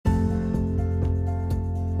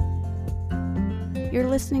You're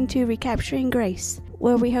listening to Recapturing Grace,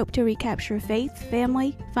 where we hope to recapture faith,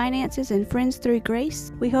 family, finances, and friends through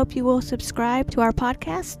grace. We hope you will subscribe to our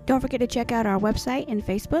podcast. Don't forget to check out our website and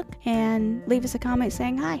Facebook and leave us a comment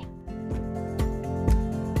saying hi.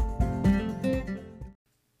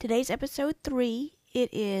 Today's episode 3.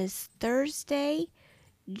 It is Thursday,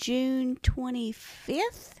 June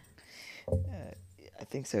 25th. I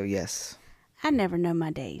think so, yes. I never know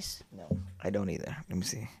my days. No, I don't either. Let me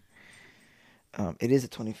see. It is the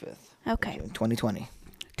 25th. Okay. 2020.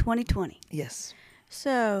 2020. Yes.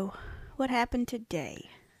 So, what happened today?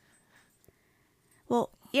 Well,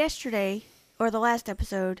 yesterday, or the last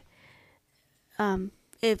episode,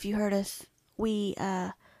 if you heard us, we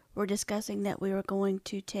were discussing that we were going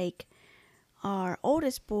to take our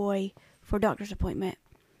oldest boy for a doctor's appointment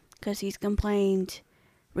because he's complained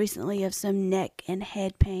recently of some neck and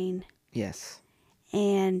head pain. Yes.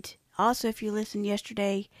 And also, if you listened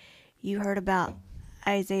yesterday, you heard about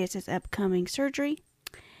Isaiah's upcoming surgery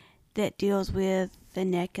that deals with the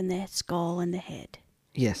neck and the skull and the head.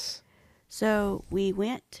 Yes. So we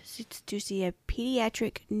went to see a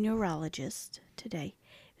pediatric neurologist today.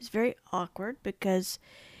 It was very awkward because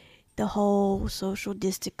the whole social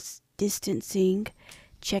distancing,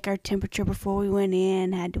 check our temperature before we went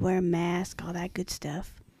in, had to wear a mask, all that good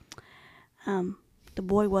stuff. The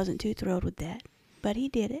boy wasn't too thrilled with that, but he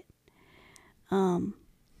did it.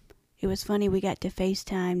 It was funny, we got to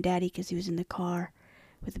FaceTime Daddy because he was in the car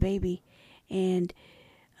with the baby, and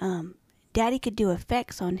Daddy could do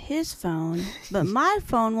effects on his phone, but my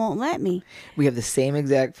phone won't let me. We have the same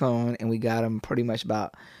exact phone, and we got them pretty much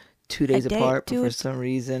about 2 days apart, but for some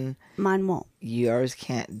reason, mine won't. Yours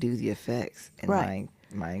can't do the effects, and right.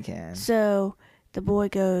 mine can. So the boy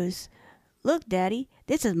goes, "Look, Daddy,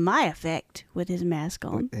 this is my effect," with his mask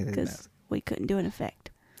on, because we couldn't do an effect.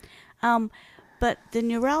 But the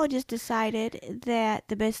neurologist decided that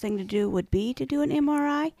the best thing to do would be to do an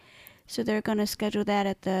MRI. So they're going to schedule that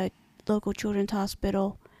at the local children's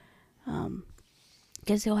hospital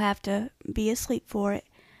because he'll have to be asleep for it.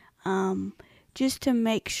 Just to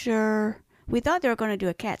make sure. We thought they were going to do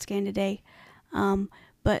a CAT scan today,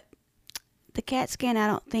 but the CAT scan I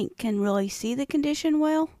don't think can really see the condition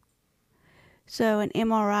well. So an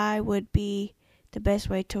MRI would be the best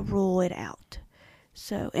way to rule it out.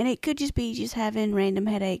 So, and it could just be just having random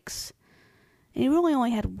headaches. And he really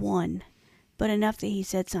only had one, but enough that he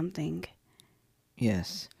said something.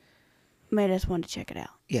 Yes. Made us want to check it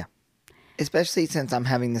out. Yeah. Especially since I'm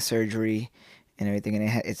having the surgery and everything,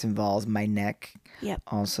 and it involves my neck. Yep.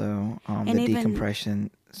 Also, the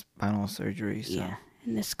decompression spinal surgery. So. Yeah,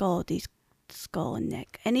 and the skull and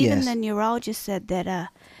neck. And even the neurologist said that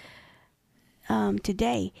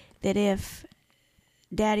today, that if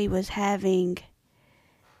Daddy was having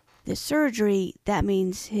the surgery, that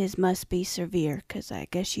means his must be severe, because I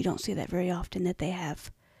guess you don't see that very often that you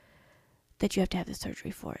have to have the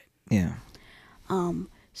surgery for it. Yeah.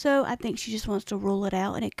 So I think she just wants to rule it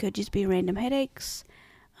out, and it could just be random headaches.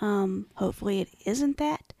 Hopefully it isn't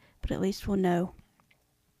that, but at least we'll know.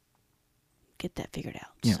 Get that figured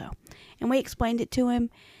out. Yeah. So, and we explained it to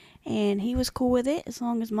him, and he was cool with it as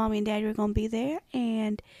long as Mommy and Daddy were going to be there,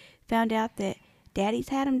 and found out that Daddy's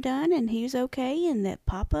had him done, and he's okay, and that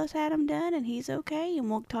Papa's had him done, and he's okay, and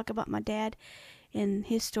we'll talk about my dad and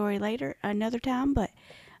his story later, another time, but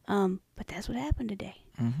that's what happened today.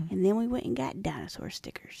 Mm-hmm. And then we went and got dinosaur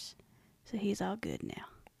stickers, so he's all good now.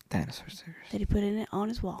 Dinosaur stickers. That he put in it on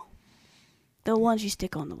his wall. The ones you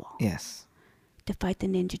stick on the wall. Yes. To fight the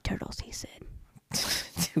Ninja Turtles, he said.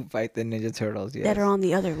 To fight the Ninja Turtles, yes. That are on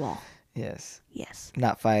the other wall. Yes. Yes.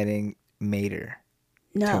 Not fighting Mater.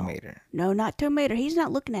 No. Tomater. No, not Tomater. He's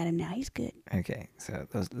not looking at him now. He's good. Okay, so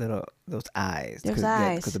those eyes. Those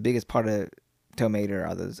eyes. Because the biggest part of Tomater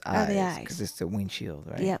are those eyes. The eyes. Because it's the windshield,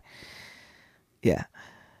 right? Yep. Yeah.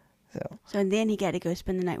 So and then he got to go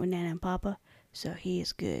spend the night with Nana and Papa, so he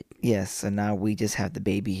is good. Yes, so now we just have the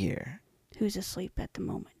baby here. Who's asleep at the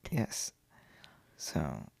moment. Yes.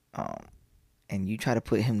 So, and you try to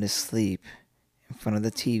put him to sleep in front of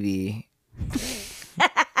the TV.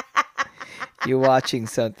 You're watching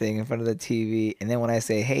something in front of the TV, and then when I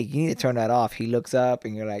say, "Hey, you need to turn that off," he looks up,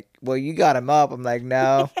 and you're like, "Well, you got him up." I'm like,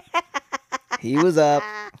 "No, he was up.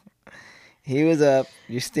 He was up.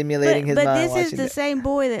 You're stimulating his mind." But this is the same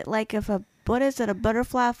boy that, like, if a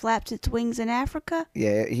butterfly flaps its wings in Africa?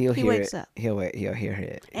 Yeah, he wakes up. He'll hear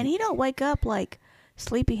it. And he don't wake up like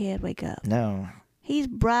sleepyhead wake up. No. He's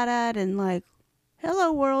bright-eyed and like,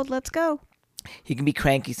 "Hello, world, let's go." He can be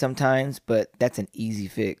cranky sometimes, but that's an easy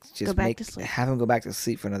fix. Just go back to sleep. Have him go back to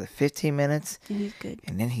sleep for another 15 minutes. And he's good.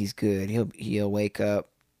 And then he's good. He'll wake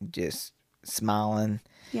up just smiling.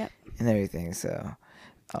 Yep. And everything. So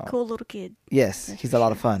Cool little kid. Yes, That's he's for a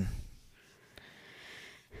lot of sure. fun.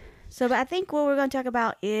 So, but I think what we're going to talk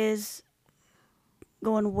about is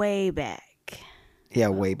going way back. Yeah,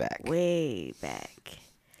 way back. Way back.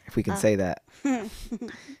 If we can say that.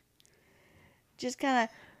 Just kind of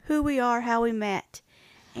who we are, how we met,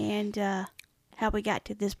 and how we got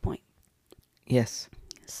to this point. Yes.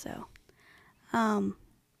 So, where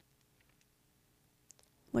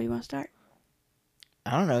do you want to start?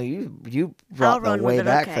 I don't know. You brought I'll the run way with it.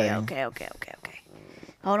 back Okay, thing. okay.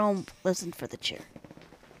 Hold on. Listen for the chair.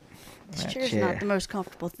 This That chair's chair. not the most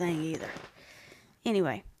comfortable thing either.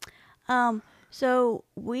 Anyway, so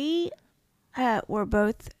we were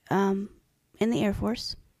both in the Air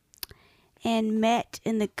Force and met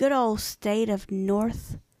in the good old state of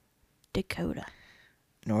North Dakota.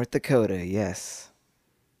 North Dakota, yes.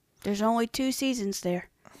 There's only 2 seasons there,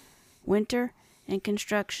 winter and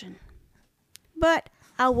construction. But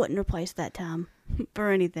I wouldn't replace that time for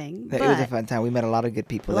anything. It was a fun time. We met a lot of good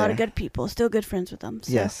people a there. lot of good people. Still good friends with them.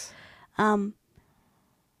 So, Yes.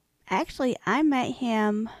 Actually, I met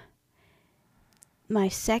him my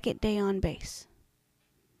second day on base.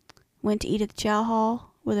 Went to eat at the chow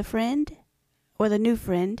hall with a friend, or the new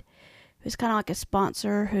friend, who's kind of like a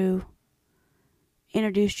sponsor who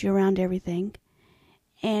introduced you around everything,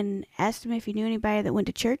 and asked him if he knew anybody that went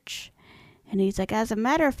to church. And he's like, as a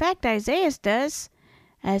matter of fact, Isaiah does,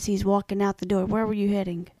 as he's walking out the door. Where were you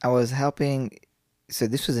heading? I was helping. So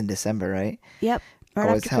this was in December, right? Yep, right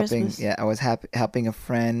I was after helping. Christmas. Yeah, I was helping a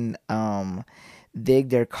friend dig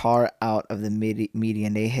their car out of the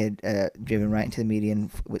median. They had driven right into the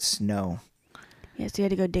median with snow. Yeah, so you had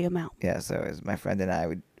to go dig him out. Yeah, so it was my friend and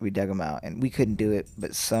I. We dug them out, and we couldn't do it.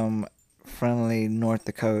 But some friendly North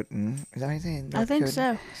Dakotan, is that what you saying? I think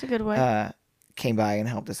so. It's a good way. Came by and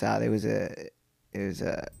helped us out. It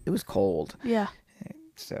was cold. Yeah.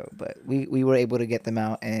 So, but we were able to get them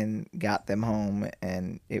out and got them home,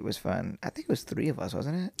 and it was fun. I think it was 3 of us,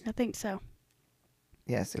 wasn't it? I think so.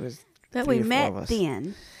 Yes, it was. But 3 we or 4 met of us.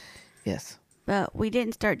 then. Yes. But we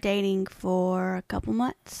didn't start dating for a couple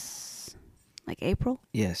months. Like April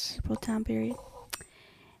Yes. time period.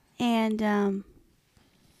 And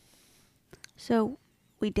so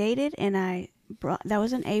we dated, and that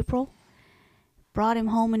was in April. Brought him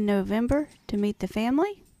home in November to meet the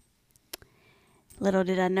family. Little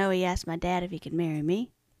did I know he asked my dad if he could marry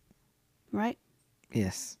me. Right?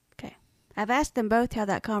 Yes. Okay. I've asked them both how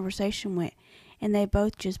that conversation went, and they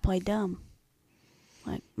both just played dumb.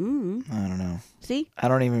 Like, I don't know. See? I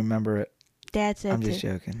don't even remember it. Dad said I'm to. just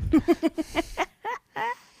joking.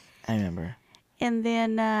 I remember. And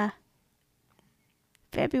then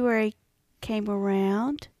February came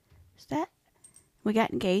around. We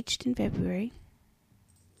got engaged in February.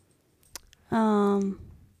 In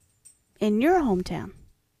your hometown.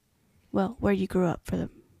 Well, where you grew up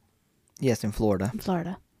Yes, in Florida. in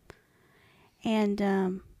Florida.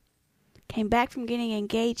 And came back from getting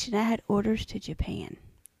engaged, and I had orders to Japan.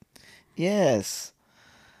 Yes.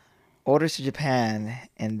 Orders to Japan,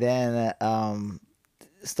 and then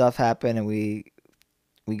stuff happened, and we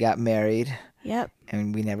got married, Yep.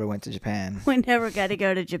 and we never went to Japan. We never got to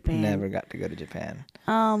go to Japan. Never got to go to Japan.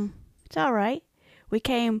 It's all right. We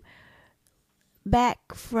came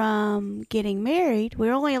back from getting married. We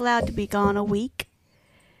were only allowed to be gone a week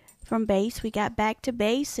from base. We got back to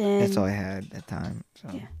base, and That's all I had at the time. So.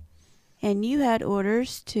 Yeah. And you had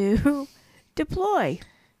orders to deploy.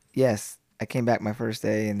 Yes, I came back my first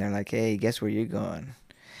day, and they're like, "Hey, guess where you're going?"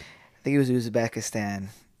 I think it was Uzbekistan.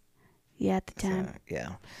 Yeah, at the time.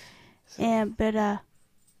 So, yeah. But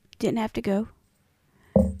didn't have to go.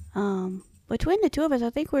 Between the 2 of us, I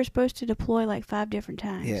think we were supposed to deploy like 5 different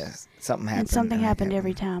times. Yes, something happened. And something I happened can't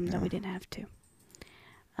every remember. time that Yeah. we didn't have to.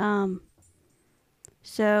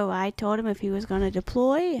 So I told him if he was going to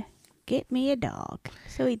deploy, get me a dog.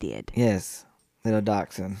 So he did. Yes, little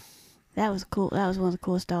dachshund. That was cool. That was one of the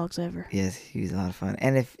coolest dogs ever. Yes, he was a lot of fun.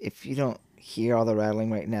 And if you don't hear all the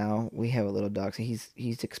rattling right now, we have a little dachshund.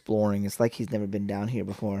 He's exploring. It's like he's never been down here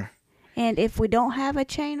before. And if we don't have a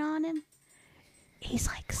chain on him, he's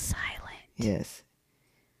like silent. Yes.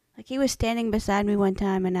 Like he was standing beside me one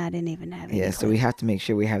time, and I didn't even have any. Yeah, so we have to make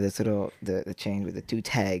sure we have this little the chain with the 2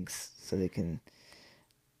 tags so they can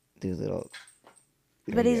do little.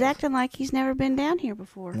 But he's yeah. acting like he's never been down here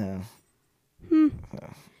before. No.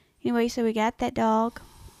 Anyway, so we got that dog.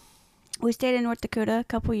 We stayed in North Dakota a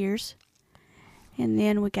couple years, and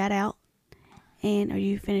then we got out. Are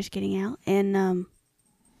you finished getting out? And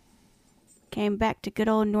came back to good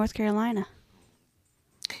old North Carolina.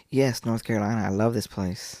 Yes, North Carolina. I love this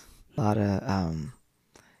place. A lot of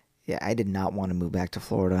yeah, I did not want to move back to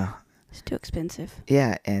Florida. It's too expensive.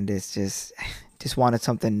 Yeah, and it's just wanted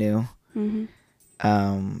something new. Mhm.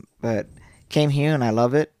 But came here and I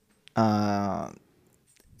love it.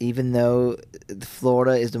 Even though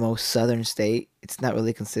Florida is the most southern state, it's not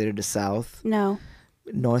really considered the South. No.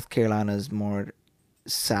 North Carolina is more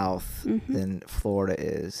south than Florida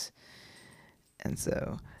is, and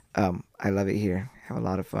so I love it here. Have a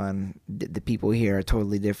lot of fun. The people here are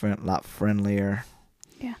totally different, a lot friendlier.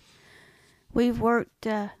 Yeah. We've worked.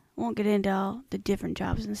 Won't get into all the different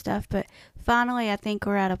jobs and stuff, but finally, I think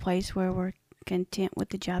we're at a place where we're content with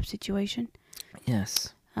the job situation.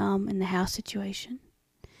 Yes. And the house situation.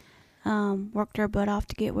 Worked our butt off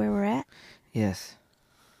to get where we're at. Yes.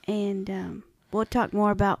 And we'll talk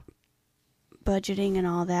more about budgeting and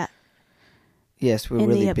all that. Yes, we're in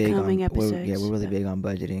really the big on. upcoming We're episodes, really but- big on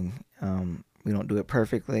budgeting. We don't do it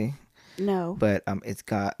perfectly, No. but it's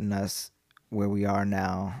gotten us where we are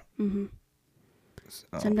now. hmm So,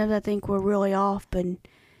 Sometimes I think we're really off, but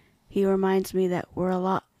he reminds me that we're a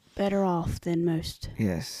lot better off than most.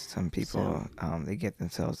 yes, some people they get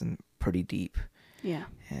themselves in pretty deep, Yeah.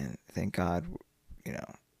 and thank God,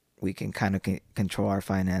 we can kind of control our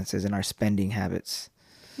finances and our spending habits.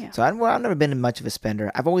 Yeah. So I've never been much of a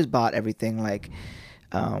spender. I've always bought everything. Like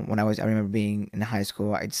when I remember being in high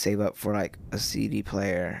school, I'd save up for like a CD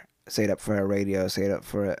player, save up for a radio, save up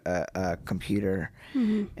for a computer,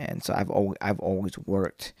 and so I've always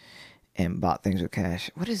worked and bought things with cash.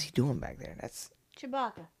 What is he doing back there?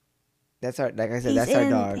 Chewbacca. That's our, like I said, that's our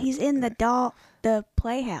dog. He's in the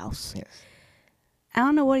playhouse. Yes. I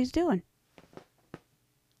don't know what he's doing.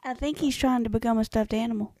 I think he's trying to become a stuffed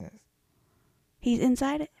animal. Yes. He's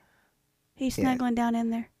inside it. He's Yeah. snuggling down in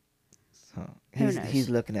there. So Who he's knows?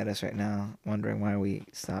 looking at us right now, wondering why we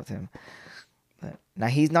stopped him. But now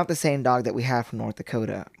he's not the same dog that we have from North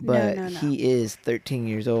Dakota, but no. he is 13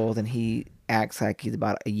 years old and he acts like he's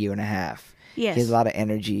about a year and a half. Yes. He has a lot of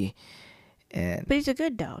energy, and But he's a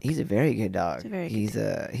good dog. he's a very good dog. He's a very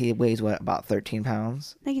good He weighs what, about 13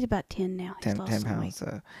 pounds, I think he's about 10 now. He's 10 lost some pounds.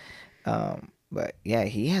 weight. So, but yeah,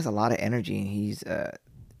 he has a lot of energy. He's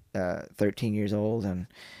 13 years old, and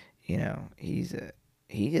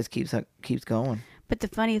he just keeps going. But the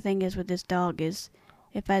funny thing is with this dog is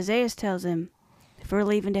if Isaiah tells him, if we're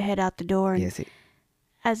leaving to head out the door, and Yes,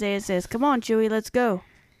 Isaiah says, "Come on, Chewy, let's go."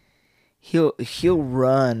 he'll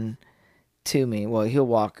run to me. Well, he'll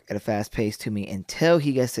walk at a fast pace to me until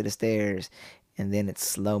he gets to the stairs, and then it's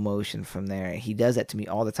slow motion from there. He does that to me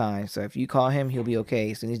all the time. So if you call him, he'll be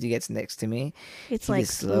okay. As soon as he gets next to me, It's he like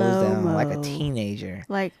just slows down like a slow-mo. teenager.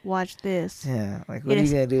 Like, watch this. Yeah, like what It are you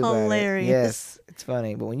is gonna do about it? hilarious. Yes, it's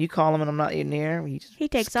funny. But when you call him and I'm not near, He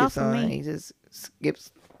takes skips off from on. me. He just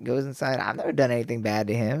goes inside. I've never done anything bad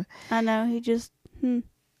to him. I know. He just,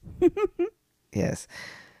 Yes.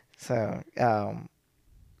 So,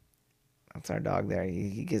 that's our dog there.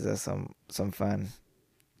 He gives us some fun.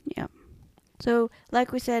 yeah. So,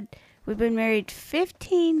 like we said, we've been married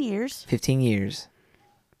 15 years. 15 years.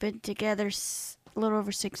 Been together a little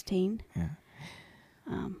over 16. Yeah.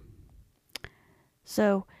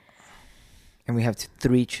 So, And we have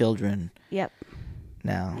 3 children yep.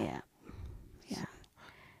 now. Yeah. Yeah.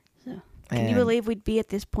 So, can you And- believe we'd be at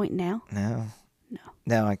this point now? No. No.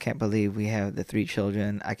 No, I can't believe we have the 3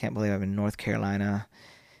 children. I can't believe I'm in North Carolina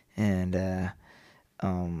and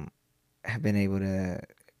have been able to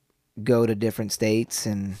go to different states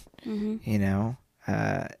and,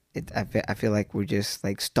 I feel like we're just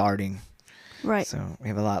like starting. Right. So we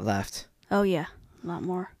have a lot left. Oh, yeah. A lot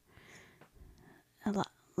more. A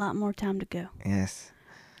lot more time to go. Yes.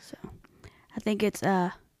 So, I think it's,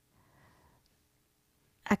 I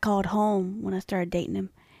called home when I started dating him,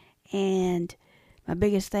 and my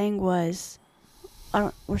biggest thing was,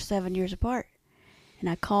 we're 7 years apart, and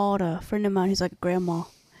I called a friend of mine who's like a grandma.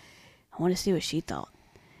 I want to see what she thought,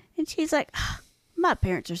 and she's like, my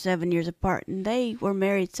parents are 7 years apart, and they were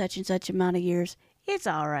married such and such amount of years. It's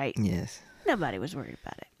all right. Yes. Nobody was worried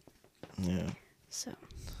about it. Yeah. So,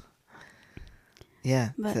 Yeah.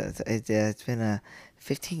 But- So it's been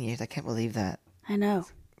 15 years. I can't believe that. I know.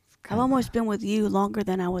 I've almost been with you longer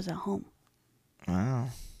than I was at home. Wow.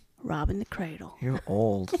 Robbing the cradle. You're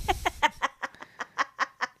old.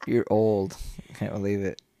 You're old. Can't believe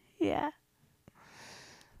it. Yeah.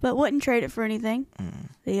 But wouldn't trade it for anything. Mm.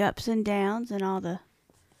 The ups and downs and all the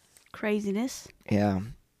craziness. Yeah.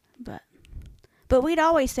 But we'd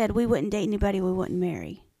always said we wouldn't date anybody we wouldn't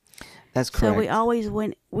marry. That's correct.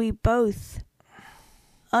 So we both,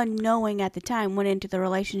 unknowing at the time, went into the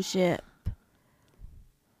relationship.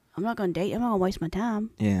 I'm not going to date. I'm not going to waste my time.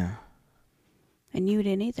 Yeah. And you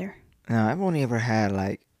didn't either. No, I've only ever had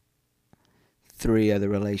like 3 other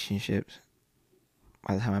relationships.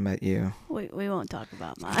 by the time I met you. We won't talk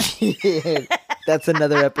about mine. That's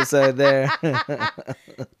another episode there.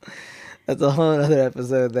 That's a whole other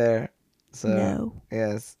episode there. So No.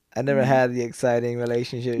 yes, I never had the exciting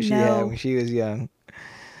relationship she had No. when she was young.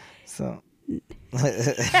 So,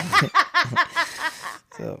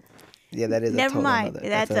 so yeah, that is Never a total mind. Other,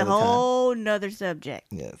 That's a another time. whole nother subject.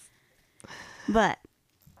 Yes. But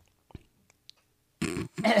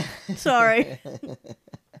sorry.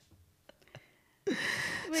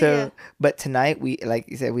 So, but tonight we, like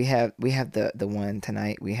you said, we have the one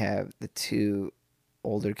tonight. We have the two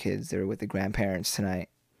older kids that are with the grandparents tonight.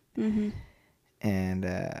 Mm-hmm. And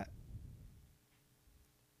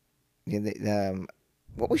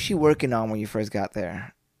what was she working on when you first got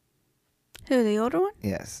there? Who, the older one?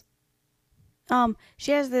 Yes.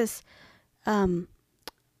 She has this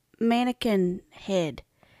mannequin head,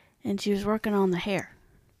 and she was working on the hair.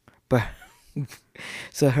 But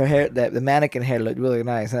so her hair, the mannequin hair looked really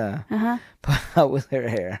nice, huh? Uh-huh. But how was her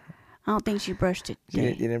hair? I don't think she brushed it You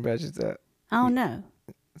today. didn't brush it up. I don't know.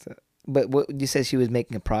 But what you said, she was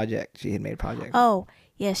making a project. She had made a project. Oh,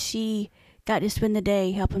 yes, she got to spend the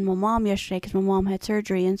day helping my mom yesterday because my mom had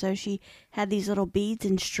surgery, and so she had these little beads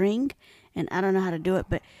and string, and I don't know how to do it,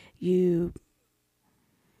 but you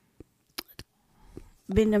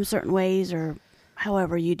bend them certain ways or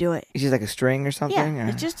however you do it. It's just like a string or something? Yeah, or?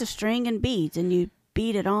 it's just a string and beads, and you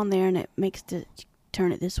bead it on there, and it makes the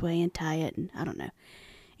turn it this way and tie it, and I don't know.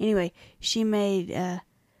 Anyway, she made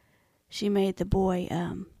the boy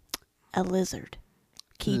a lizard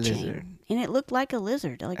keychain, Lizard. and it looked like a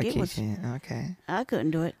lizard. Like A it was. keychain, okay. I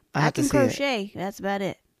couldn't do it. I I have to can see it. crochet. That's about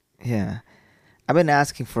it. Yeah. I've been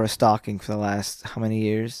asking for a stocking for the last how many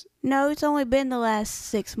years? No, it's only been the last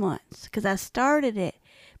 6 months because I started it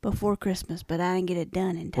before Christmas, but I didn't get it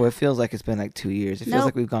done in time. Well, it feels like it's been like 2 years. It feels Nope.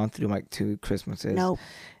 like we've gone through like 2 Christmases. Nope.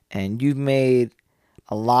 And you've made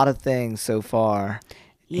a lot of things so far.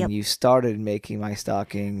 Yep. And you started making my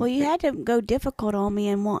stocking. Well, you had to go difficult on me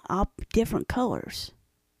and want all different colors,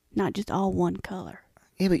 not just all one color.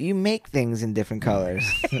 Yeah, but you make things in different colors.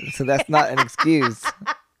 So that's not an excuse.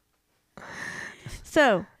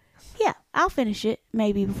 So, yeah, I'll finish it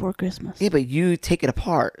maybe before Christmas. Yeah, but you take it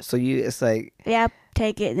apart. So it's like, Yeah, I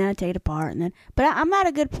take it and then I take it apart and then. But I'm at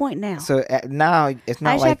a good point now. so now it's I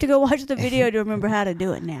not just like. have to go watch the video to remember how to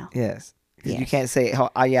do it now. Yes. 'Cause you Yes. can't say,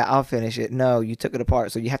 oh, yeah, I'll finish it. No, you took it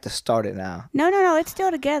apart. So you have to start it now. No, it's still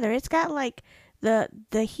together. It's got like the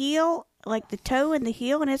heel, like the toe and the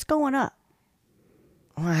heel, and it's going up.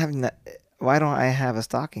 Why don't I have a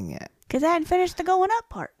stocking yet? Because I hadn't finished the going up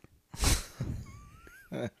part.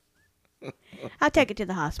 I'll take it to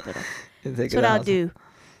the hospital. That's what I'll do.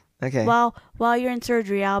 Okay. While you're in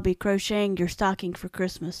surgery, I'll be crocheting your stocking for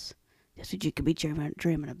Christmas. That's what you could be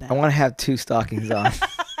dreaming about. I want to have 2 stockings on.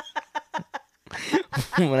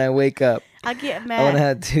 When I wake up, I'll get I want mad. to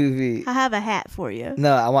have 2 feet. I have a hat for you.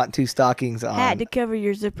 No, I want 2 stockings on. Hat to cover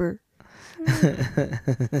your zipper.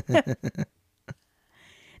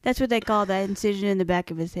 That's what they call that incision in the back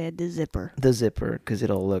of his head, the zipper. The zipper, because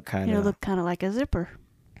it'll look kind It'll of. look kind of like a zipper.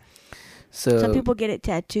 So Some people get it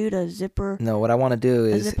tattooed, a zipper, no, what I want to do a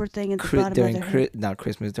is zipper thing at the bottom during of their head. not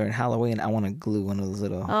Christmas, during Halloween, I want to glue one of those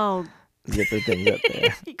little Oh, zipper things up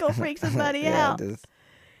there. you go freak somebody Yeah, out. just-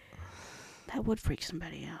 That would freak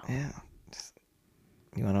somebody out. yeah.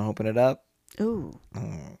 You want to open it up? Ooh,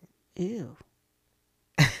 Mm. ew.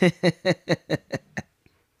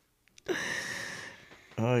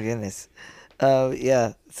 Oh goodness.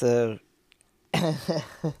 Yeah. So.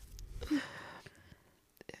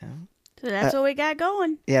 So that's what we got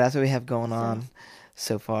going. Yeah, that's what we have going on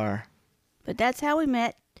so far. But that's how we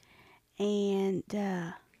met. And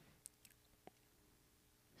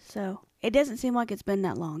so it doesn't seem like it's been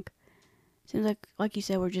that long. Seems like you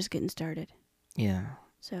said, we're just getting started. Yeah.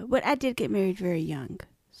 So, but I did get married very young.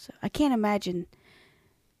 So I can't imagine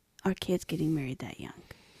our kids getting married that young.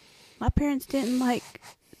 My parents didn't like,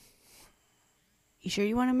 you sure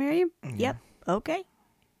you want to marry him? Yeah. Yep. Okay.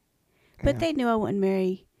 But Yeah. they knew I wouldn't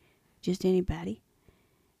marry just anybody.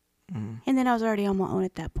 Mm. And then I was already on my own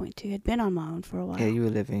at that point, too. Had been on my own for a while. Yeah,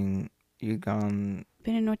 you'd gone.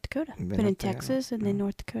 Been in North Dakota. Been Been in up there. Texas and then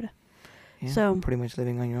North Dakota. Yeah, So- pretty much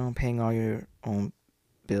living on your own, paying all your own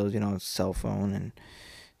bills, cell phone and.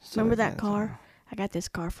 stuff Remember like that car? I got this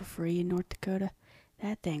car for free in North Dakota.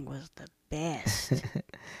 That thing was the best.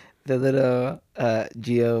 The little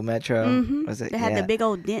Geo Metro. Mm-hmm. Was it? It had yeah. the big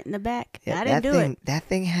old dent in the back. Yeah, I didn't that do thing, it. That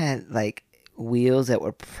thing had like wheels that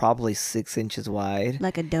were probably 6 inches wide,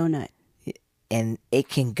 Like a donut. and it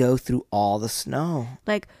can go through all the snow.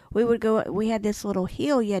 Like we had this little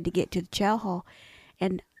hill you had to get to the chow hall,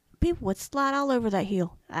 and people would slide all over that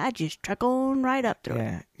hill. I just truck on right up through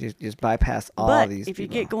it. Yeah, just bypass all But these if you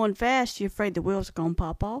people. get going fast, you're afraid the wheels are going to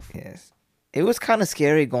pop off. Yes. It was kind of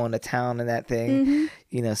scary going to town in that thing,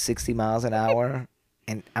 Mm-hmm. 60 miles an hour.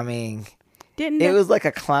 And, I mean, Didn't it was like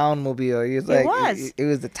a clown mobile. It was. It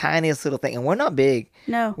was the tiniest little thing. And we're not big.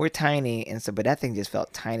 No. We're tiny. And so, but that thing just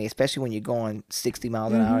felt tiny, especially when you're going 60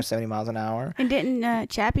 miles an hour, 70 miles an hour. And didn't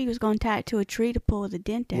Chappie was going to tie it to a tree to pull the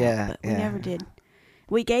dent out. Yeah, But we yeah. never did.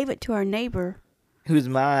 We gave it to our neighbor, Who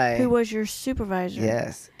was your supervisor.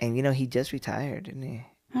 Yes. And, he just retired, didn't he?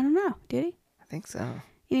 I don't know. Did he? I think so.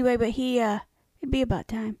 Anyway, but he, it'd be about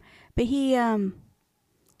time. But he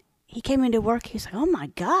came into work. He's like, oh my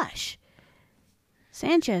gosh,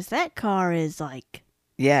 Sanchez, that car is like,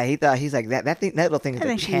 Yeah, he's like, that thing, that little thing is that a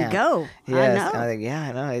thing champ. can go. Yes. I know. I was like, yeah,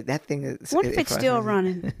 I know. That thing is. What if it's still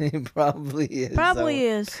running? It probably is. Probably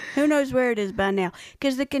is. Who knows where it is by now?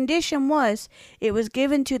 Because the condition was it was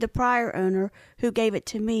given to the prior owner who gave it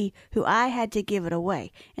to me, who I had to give it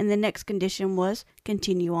away. And the next condition was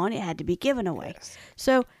continue on. It had to be given away. Yes.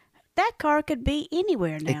 So that car could be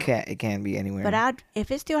anywhere now. It can be anywhere. But if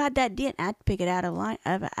it still had that dent, I'd pick it out of a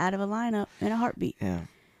lineup in a heartbeat. Yeah.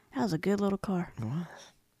 That was a good little car. It was.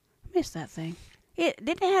 I missed that thing. Didn't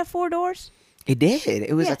it have 4 doors? It did.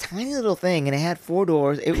 It was Yeah. a tiny little thing, and it had 4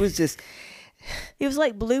 doors. It was just. It was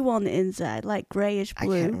like blue on the inside, like grayish I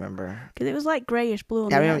blue. can't remember. Because it was like grayish blue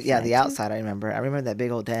on I the remember. outside. Yeah, the too. outside. I remember that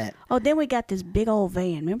big old dent. Oh, then we got this big old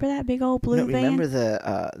van. Remember that big old blue van? Remember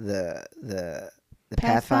the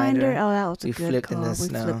Pathfinder? Oh, that was a We good flipped car. in the We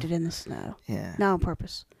snow. flipped it in the snow. Yeah. Not on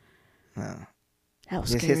purpose. No. That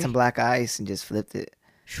was Just scary. hit some black ice and just flipped it.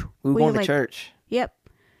 Phew. We were going to like- church. Yep.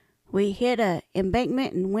 We hit a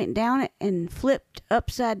embankment and went down it and flipped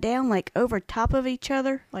upside down, like over top of each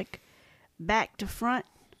other, like back to front,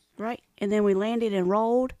 right? And then we landed and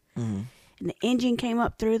rolled, Mm-hmm. and the engine came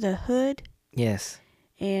up through the hood, Yes.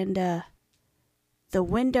 and the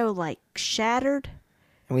window like shattered.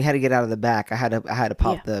 And we had to get out of the back. I had to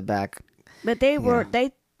pop the back. But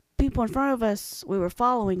people in front of us we were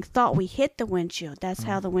following thought we hit the windshield. That's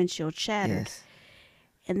how the windshield shattered. Yes.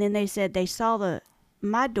 And then they said they saw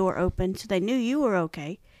my door open, so they knew you were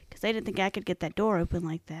okay, because they didn't think I could get that door open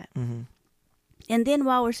like that. Mm-hmm. And then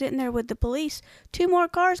while we're sitting there with the police, 2 more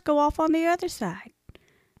cars go off on the other side.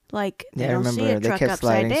 Like, they Yeah, I don't see remember a they truck kept upside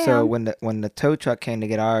sliding. down. So when the tow truck came to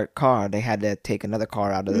get our car, they had to take another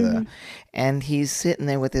car out of Mm-hmm. and he's sitting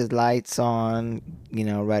there with his lights on.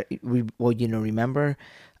 Right. Remember,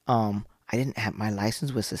 I didn't have my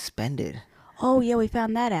license was suspended. Oh, yeah, we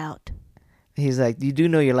found that out. He's like, you do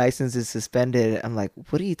know your license is suspended. I'm like,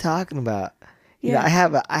 what are you talking about? Yeah. I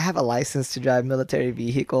have a license to drive military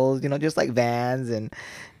vehicles. Just like vans and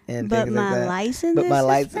But things my like that. license But is my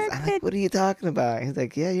license. I'm suspended? like, what are you talking about? He's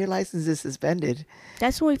like, yeah, your license is suspended.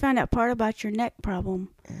 That's when we found out part about your neck problem.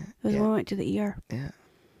 It was Yeah. when we went to the ER. Yeah.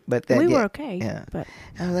 But then We were okay. Yeah. But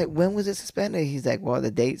I was like, when was it suspended? He's like, well,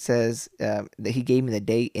 the date says that he gave me the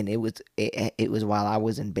date, and it was while I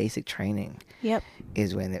was in basic training yep.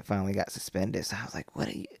 is when it finally got suspended. So I was like, what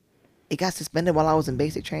are you? It got suspended while I was in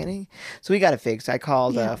basic training? So we got it fixed. I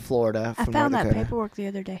called Yeah. Florida I from found North that Dakota. paperwork the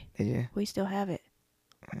other day. Did you? We still have it.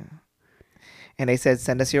 And they said,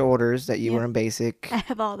 send us your orders that you Yep. were in basic. I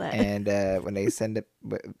have all that. And when they send it,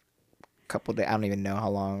 a couple days, I don't even know how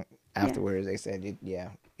long afterwards, they said,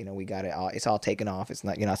 we got it all. It's all taken off.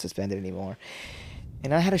 You're not suspended anymore.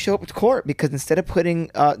 And I had to show up to court because instead of putting,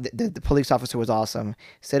 the police officer was awesome.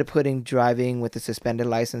 Instead of putting driving with a suspended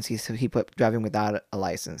license, he put driving without a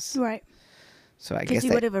license. Right. So I Because guess he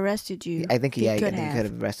would have arrested you. I think he he could could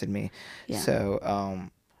have arrested me. Yeah. So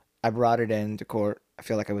I brought it into court. I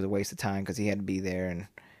feel like it was a waste of time because he had to be there, and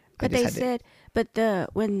But they said,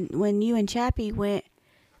 when you and Chappie went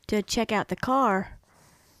to check out the car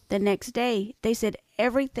the next day, they said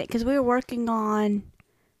everything, because we were working on,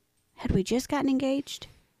 had we just gotten engaged?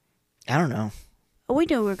 I don't know. We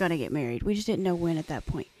knew we were going to get married. We just didn't know when at that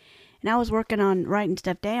point. And I was working on writing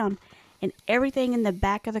stuff down, and everything in the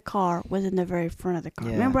back of the car was in the very front of the car.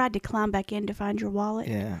 Yeah. Remember I had to climb back in to find your wallet?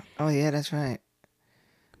 Yeah. Oh yeah, that's right.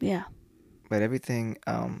 Yeah. But everything,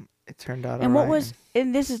 it turned out And all what right.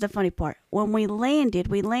 and this is the funny part. When we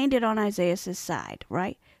landed on Isaiah's side,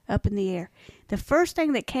 right? Up in the air. The first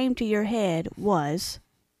thing that came to your head was,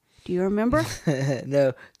 do you remember?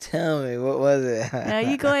 No, tell me, what was it? No,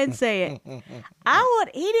 you go ahead and say it.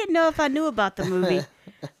 He didn't know if I knew about the movie.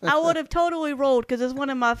 I would have totally rolled because it's one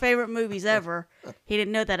of my favorite movies ever. He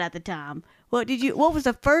didn't know that at the time. What was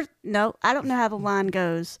the first, no, I don't know how the line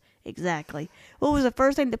goes exactly. What was the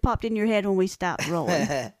first thing that popped in your head when we stopped rolling?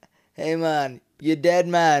 Hey man, you're dead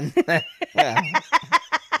man.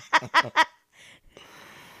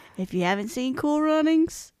 If you haven't seen Cool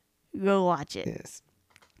Runnings, go watch it. Yes.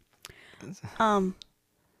 And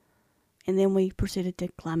then we proceeded to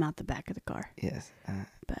climb out the back of the car. Yes.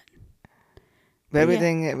 But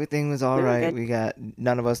everything was all right. good.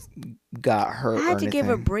 None of us got hurt. I had to give a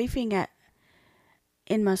anything. briefing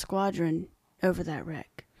in my squadron over that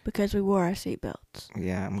wreck because we wore our seatbelts.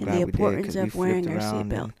 Yeah, I'm And glad the we did. importance 'Cause of we wearing flipped our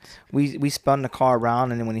around and seatbelts. We spun the car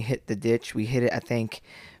around, and then when he hit the ditch, we hit it. I think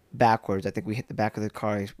backwards. I think we hit the back of the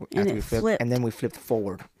car after it we flipped, flipped. and then we flipped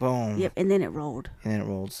forward. Boom. Yep, and then it rolled. And then it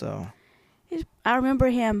rolled. So. I remember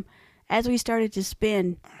him, as we started to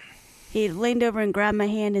spin, he leaned over and grabbed my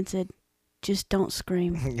hand and said, "Just don't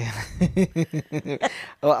scream." Yeah.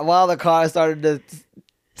 While the car started to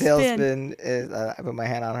tailspin, I put my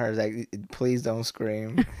hand on her. Like, please don't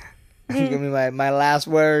scream. Give me my last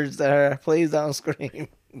words to her. Please don't scream.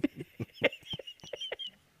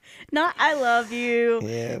 Not "I love you."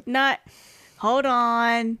 Yeah. Not "hold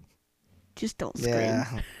on." Just don't scream.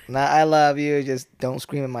 Yeah. Not "I love you." Just don't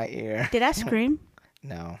scream in my ear. Did I scream?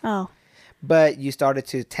 No. Oh. But you started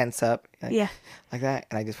to tense up. Yeah. Like that,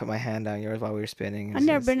 and I just put my hand on yours while we were spinning. I've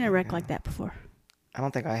never been in a wreck like that before. I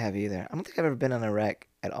don't think I have either. I don't think I've ever been in a wreck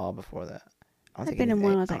at all before that. I've been in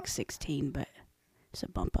one when I was like 16, but it's a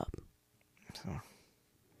bump up.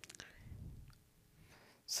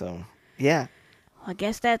 So yeah. Well, I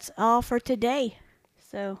guess that's all for today.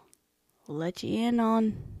 So we'll let you in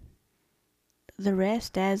on the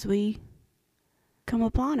rest as we come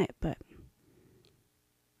upon it, but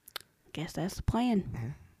I guess that's the plan.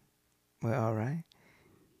 Yeah. Well, all right.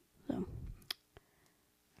 So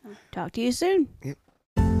talk to you soon. Yep.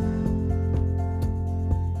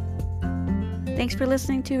 Thanks for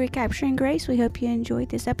listening to Recapturing Grace. We hope you enjoyed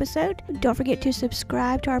this episode. Don't forget to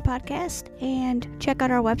subscribe to our podcast and check out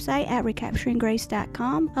our website at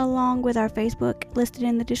recapturinggrace.com along with our Facebook listed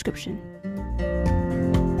in the description.